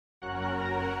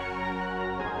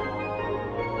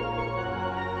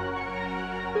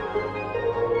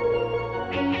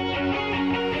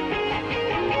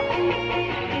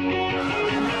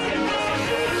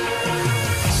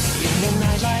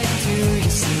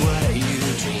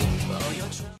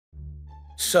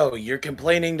So, you're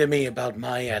complaining to me about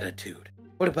my attitude.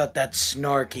 What about that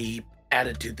snarky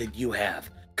attitude that you have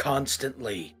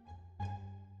constantly?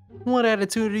 What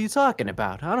attitude are you talking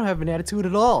about? I don't have an attitude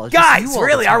at all. It's Guys, just you all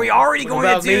really? the Are we time. already What going to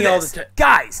about do me all this? the ti-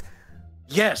 Guys,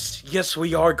 Yes,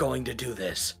 we are going to do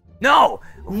this. no.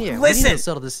 Yeah, we need Listen, to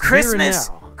settle this here and Christmas,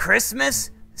 now.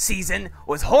 Christmas season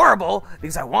was horrible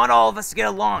because I want all of us to get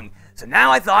along. So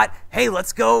now I thought, hey,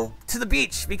 let's go to the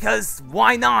beach because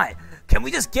why not? Can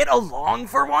we just get along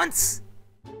for once?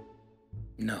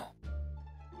 No.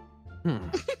 Wait,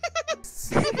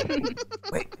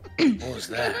 What was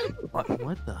that? What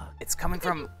the? it's coming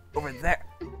from over there.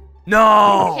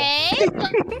 No! Hey,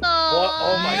 What?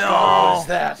 Oh my No. god, what is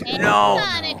that? Hey, No.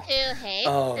 Sonic Who. Hey,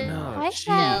 Oh, Silver. no. Hi,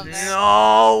 Silver. Shadows.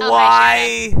 No,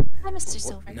 why? Hi, Mr.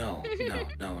 Silver. No.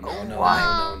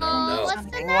 Why? Oh, what's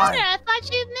the Why? matter? I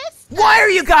thought you missed Why us. are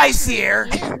you guys here?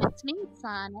 Yeah, it's me,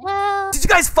 Sonic. Well, Did you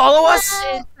guys follow us?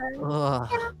 Ugh.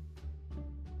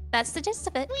 that's the gist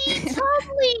of it.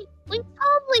 We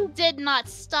totally did not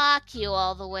stalk you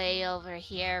all the way over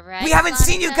here, right? We haven't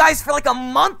seen you Sonica? guys for like a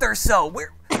month or so.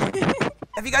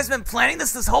 Have you guys been planning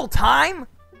this whole time?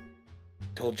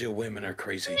 Told you women are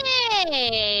crazy.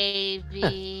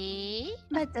 Maybe.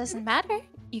 That doesn't matter.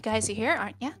 You guys are here,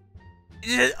 aren't you?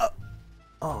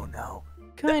 Oh no.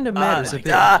 Kind of matters a bit.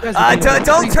 You guys are being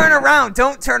Don't crazy. turn around.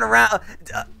 Don't turn around.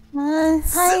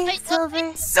 Hi, Wait,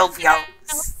 Silver. Sylvia,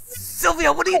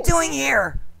 what are you doing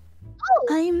here?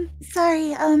 I'm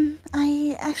sorry.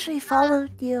 I actually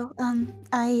followed you.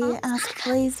 I asked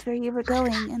Blaze where you were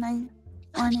going, and I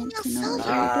wanted to know what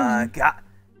you were doing.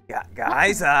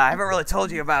 Guys, I haven't really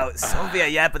told you about Sylvia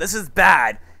yet, but this is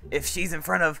bad. If she's in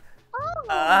front of,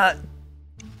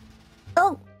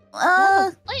 Oh,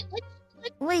 Wait,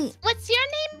 wait. what's your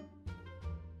name?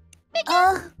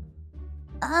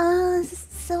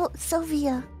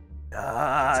 Sylvia.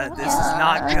 this is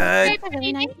not good. That's a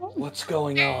really nice name. What's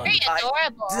going on? Very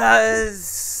adorable.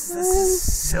 This is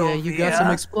Sylvia. Yeah, you got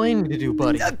some explaining to do,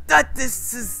 buddy.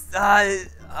 This is, Monica,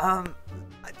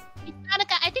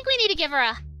 I think we need to give her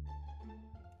a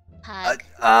hug.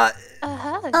 A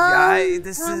hug. guy,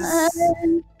 this is,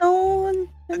 No.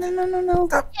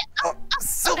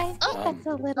 Sylvia. I think that's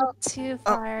a little too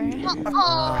far.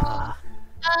 Oh,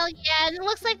 oh yeah, and it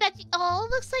looks like that. Oh,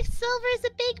 it looks like Silver's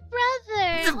a big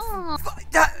brother. Oh.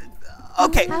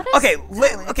 Okay, How does okay, that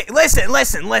work? okay,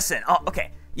 listen. Oh,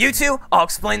 okay, you two, I'll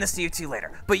explain this to you two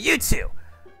later. But you two,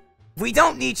 we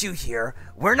don't need you here.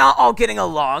 We're not all getting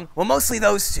along. Well, mostly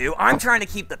those two. I'm trying to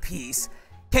keep the peace.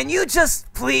 Can you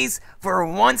just please, for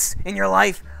once in your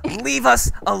life, leave us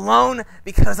alone?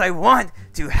 Because I want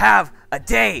to have a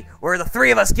day where the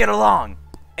three of us get along.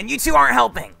 And you two aren't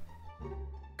helping.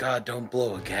 God, don't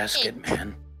blow a gasket,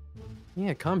 man.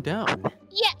 Yeah, calm down.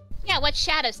 Yeah, what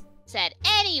Shadow said.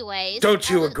 Anyways. Don't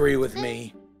you agree with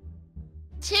me?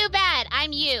 Too bad,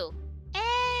 I'm you.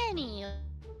 Anyways.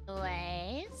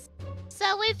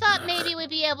 So we thought maybe we'd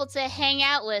be able to hang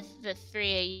out with the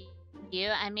three of you.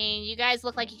 I mean, you guys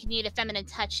look like you could need a feminine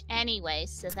touch anyway,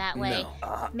 so that way No.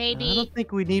 I maybe don't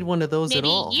think we need one of those at maybe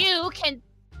all. you can.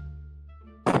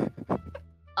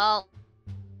 Oh,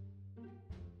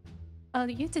 Oh,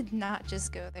 you did not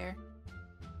just go there.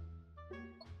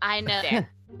 I know there.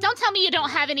 Don't tell me you don't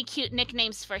have any cute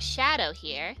nicknames for Shadow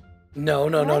here. No.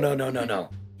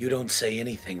 You don't say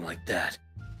anything like that.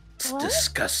 It's What?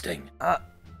 disgusting.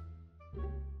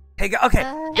 Hey, okay,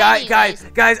 Anyways.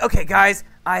 guys,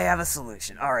 I have a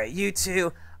solution. All right, you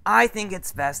two, I think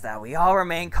it's best that we all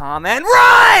remain calm and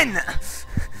run!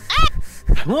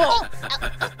 Whoa!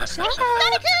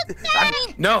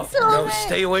 No,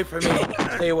 stay away from me.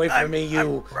 Stay away from me,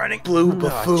 you I'm running. blue Oh,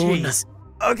 buffoon. jeez.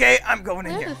 Okay, I'm going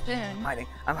in Blue here. buffoon.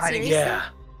 I'm hiding. Seriously?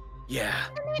 Yeah.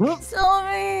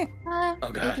 Silver. Oh,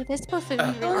 God. Maybe this buffoon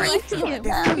Uh, really likes you.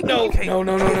 No, Okay. no.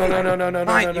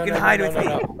 Fine, you can hide with me.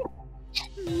 Come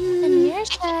here,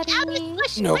 Out of this Shaddy.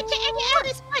 bush! No. I can't get out of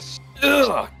this bush!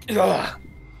 Ugh.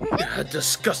 A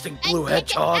disgusting blue I can't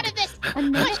get hedgehog. out of this bush!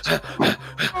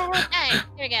 Alright,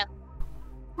 here we go.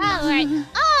 Alright.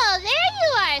 Oh, there you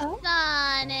are,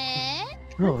 Sonic!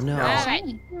 Oh no. Alright.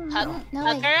 Hug, No,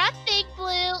 hug wait. her up, Big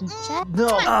Blue! Shad- No.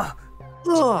 Ugh,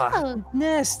 Ugh.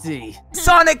 Nasty.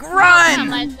 Sonic, Come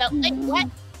run! on, so, like, what?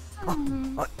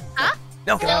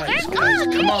 No, Guys, Silver? guys, Oh, there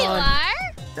come you on. are!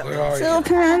 Where are you?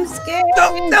 Silver, I'm scared.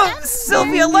 no,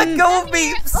 Sylvia, let go of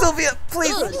me! Sylvia,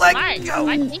 please Ooh, let smart. go!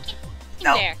 Smart thinking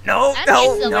No, there. no, Okay,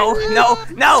 no, Silver. no, no,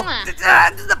 no! Come on.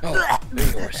 Oh,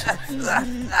 of course. No.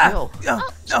 No,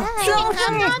 Come on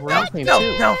We're out back there, no,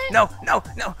 too.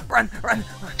 no, run!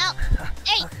 Oh,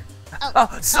 hey, Oh,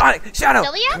 Sonic, Shadow,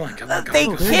 Sylvia? Come on. they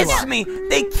on. kissed me!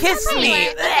 They kissed me!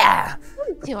 Ugh.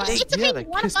 Do I? It's okay. Yeah, You they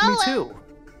wanna kissed me follow? too.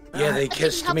 Yeah, they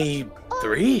kissed me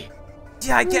 3.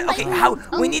 Yeah, I get. Okay, how?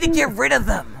 We need to get rid of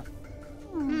them.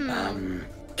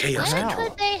 Chaos Where control.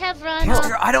 could they have run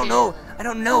Mister, off I don't to? know. I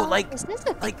don't know. Like, Is this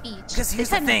a big like, beach? because They here's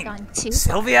the couldn't thing. have gone too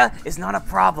Sylvia is not a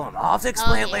problem. I'll have to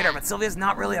explain it later, yeah. but Sylvia's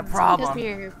not really a Because problem.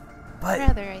 we're But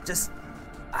brother, I just,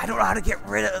 I don't know how to get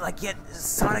rid of, like, get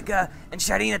Sonica and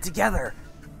Shadina together.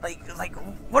 Like,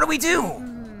 what do we do?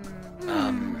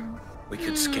 We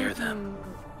could scare them.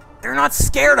 They're not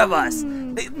scared of us.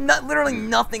 Literally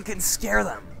nothing can scare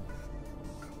them.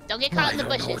 Don't get I caught in the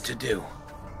don't know what bushes. to do.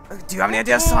 Do you have any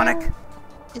ideas, Sonic?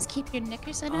 Just keep your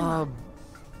knickers in.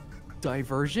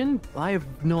 Diversion? I have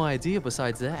no idea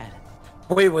besides that.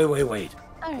 Wait. Alright,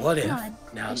 What if? come on.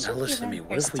 Now There should be listen to me. around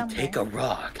What here if we take a somewhere.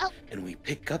 rock Oh. and we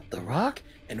pick up the rock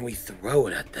and we throw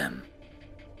it at them?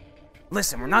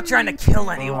 Listen, we're not trying to kill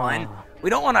anyone. We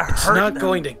don't want to It's hurt not them.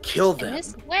 going to kill In them.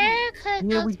 this- Where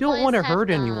could Yeah, we those don't boys wanna have hurt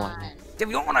anyone. gone? If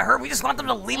we don't want to hurt, we just want them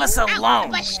to leave us Out the alone.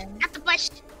 bush. Out the bush.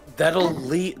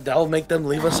 That'll make them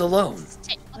leave us alone.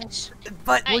 Stay bush.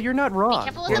 But Well, you're not Be wrong.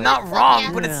 careful with you're the not bush, wrong.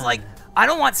 Sylvia. But it's Yeah. like, I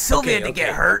don't want Sylvia to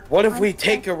get hurt. What if we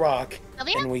take a rock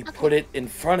Sylvia? and we Okay. put it in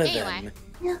front of There you them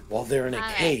Yeah. while they're in a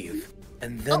Alright. cave,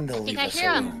 and Oh, then I they'll think leave I us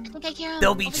hear him. alone? I think I hear him.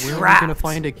 They'll be Over Where here. are we gonna trapped.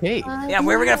 find a cave? Yeah,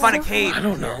 where are we gonna find a cave? I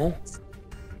don't know.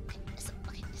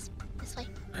 Okay, this way.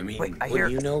 I mean, Wait, I what hear-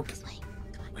 do you know? This way.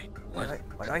 Wait, what?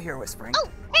 Why do I hear whispering? Oh,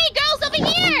 hey, girls over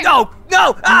here! No!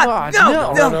 No! Ah! God, No!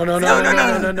 no. No! No, no, No! no,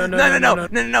 No! no, No! no, No! no,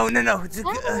 No! No! No! No!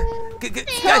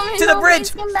 Tell me To the no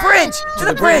bridge! reason back. Bridge! To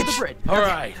the bridge! All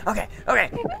right. Okay.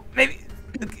 Okay. Maybe.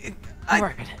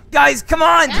 Alright. Guys, come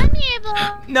on! Come here, boy.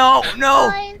 No! No!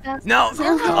 Boys. No!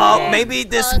 Oh, maybe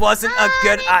this wasn't a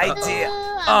good idea.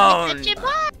 Oh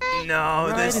no!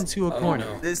 Right This into a Oh, corner.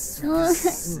 no. this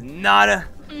is not a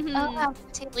Oh, wow.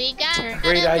 We got the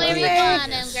Great idea, delivery on him,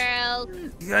 genius. girls.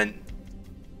 good.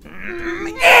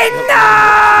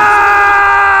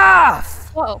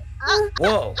 Enough! Whoa.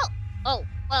 Whoa. Oh, whoa.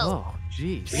 Oh,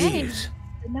 jeez. Jeez.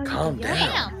 Didn't know you Calm could yell.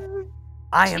 down. Damn.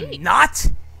 I am not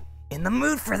in the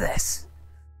mood for this.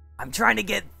 I'm trying to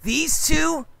get these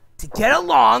two to get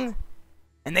along,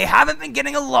 and they haven't been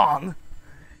getting along.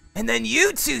 And then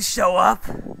you two show up,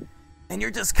 and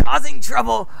you're just causing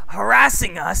trouble,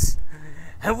 harassing us.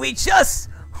 And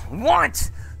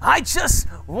I just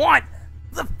want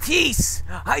the peace.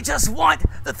 I just want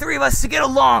the three of us to get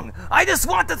along. I just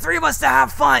want the three of us to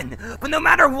have fun. But no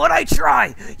matter what I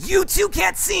try, you two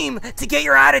can't seem to get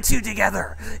your attitude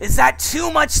together. Is that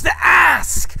too much to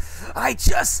ask? I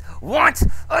just want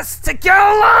us to get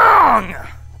along.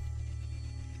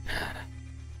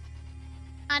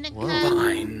 Annika,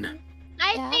 Fine.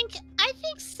 I Yeah? think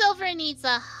Silver needs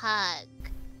a hug.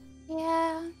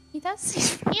 Yeah, he does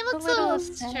seem He looks a little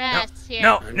little upset. stressed here.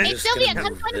 No, I'm no, Hey, just Sylvia, gonna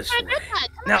come move join us this for a group way. hug.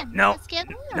 Come No, on. no, Let's give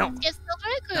no. Silver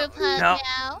a group hug no.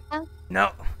 now.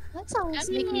 no, That's always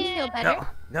Come make me here. feel better.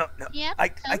 no. Yep, I-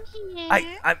 come here.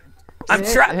 I'm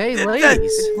trying. Hey,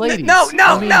 ladies, ladies. No,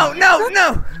 I mean,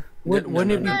 no.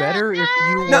 Wouldn't it be better if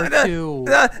you No, were no, to?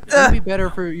 uh, Wouldn't it be better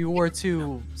if you were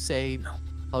to say,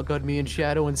 hug on me and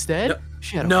Shadow instead? No,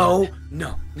 Shadow. No,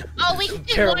 no, no. Oh, we That's can a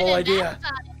do terrible more than idea. that,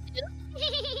 Sonic,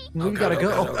 We gotta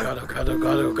go. Oh god, oh god, oh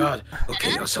god, oh god. Oh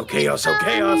chaos, oh chaos, oh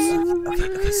chaos.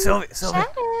 Okay, Sylvia,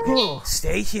 Oh,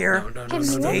 stay here. No, no, no,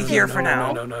 Stay no, here no, for no,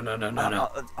 now. No, no, no, no, no, no.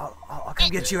 I'll come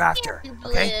get you after.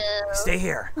 Okay, stay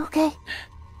here. Okay.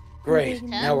 Great.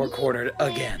 Now we're cornered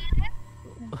again.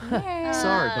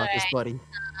 sorry about this, buddy.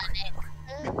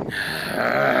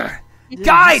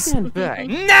 Guys, Stand back.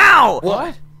 now!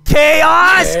 What?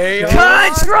 Chaos,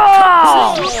 Chaos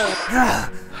control!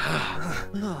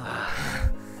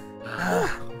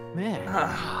 Man,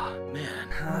 Oh, man.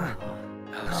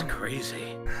 That was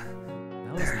crazy.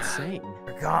 that was insane.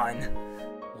 We're gone.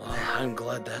 Well, I'm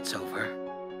glad that's over.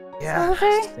 Yeah.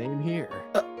 Over. Same here.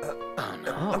 Oh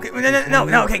no. Oh, Okay,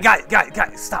 no, okay,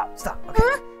 guys, stop, okay.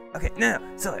 Okay, no,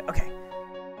 Sylvia, okay.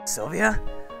 Sylvia,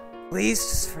 please,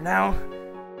 just for now,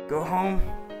 go home,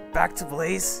 back to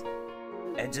Blaze,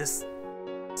 and just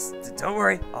don't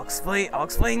worry, I'll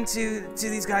explain to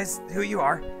these guys who you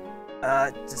are.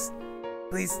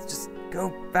 Please, just go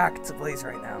back to Blaze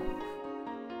right now.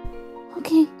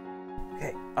 Okay.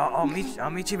 Okay, I'll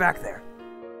meet you back there.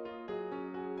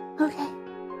 Okay.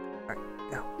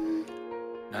 Go.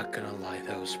 Not gonna lie,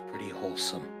 that was pretty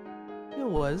wholesome. It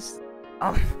was.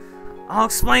 I'll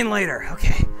explain later,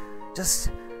 okay?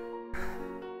 Just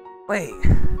wait.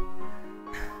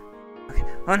 Okay,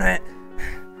 one minute.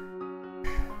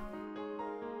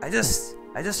 I just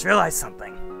realized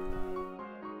something.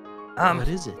 What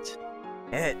is it?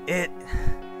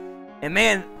 It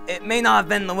may not have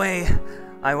been the way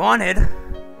I wanted,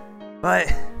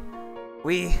 but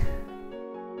we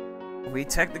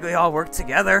technically all work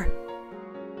together.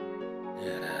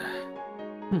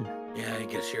 Yeah, I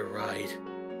guess you're right.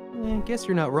 I guess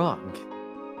you're not wrong.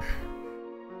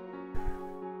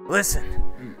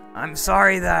 Listen, I'm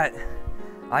sorry that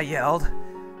I yelled.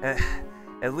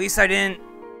 At least I didn't,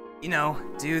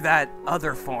 do that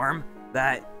other form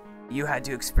that you had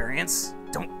to experience.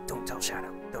 Don't tell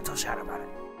Shadow. Don't tell Shadow about it.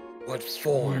 What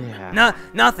form? Yeah.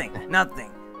 Nothing.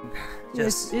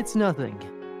 Just It's nothing.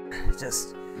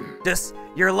 Just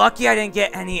you're lucky I didn't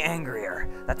get any angrier.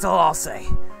 That's all I'll say.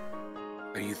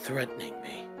 Are you threatening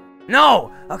me?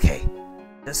 No! Okay.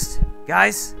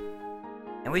 Guys,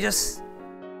 and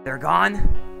they're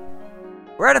gone.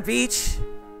 We're at a beach,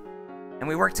 and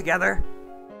we work together.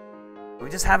 We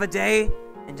just have a day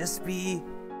and just be,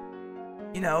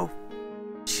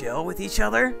 chill with each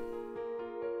other.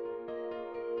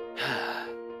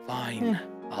 Fine.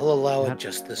 I'll allow it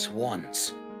just this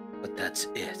once, but that's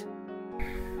it.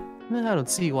 I don't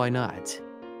see why not.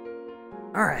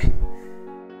 Alright.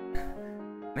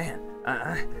 Man,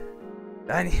 I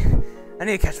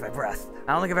need to catch my breath.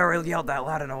 I don't think I've ever yelled that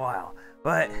loud in a while.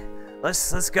 But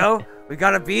let's go. We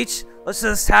got a beach. Let's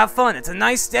just have fun. It's a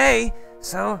nice day,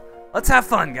 so let's have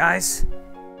fun, guys.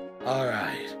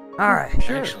 Alright.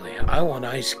 Sure. Actually, I want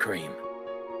ice cream.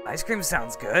 Ice cream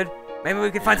sounds good. Maybe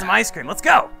we can find some ice cream. Let's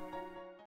go.